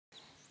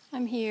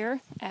I'm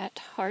here at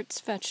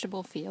Hart's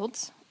Vegetable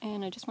Fields,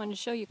 and I just wanted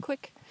to show you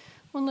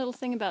one little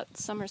thing about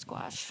summer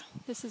squash.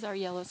 This is our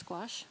yellow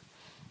squash,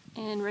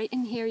 and right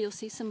in here you'll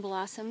see some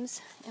blossoms,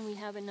 and we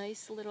have a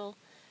nice little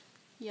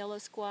yellow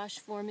squash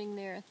forming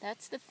there.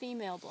 That's the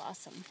female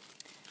blossom.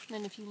 And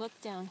then if you look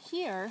down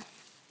here,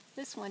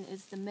 this one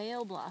is the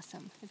male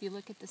blossom. If you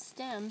look at the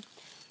stem,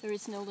 there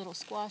is no little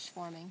squash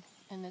forming,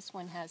 and this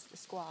one has the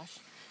squash.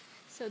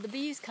 So the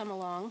bees come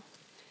along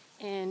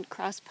and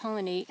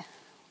cross-pollinate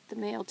the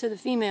male to the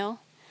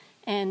female,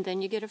 and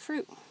then you get a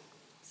fruit.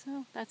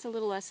 So that's a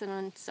little lesson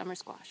on summer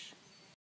squash.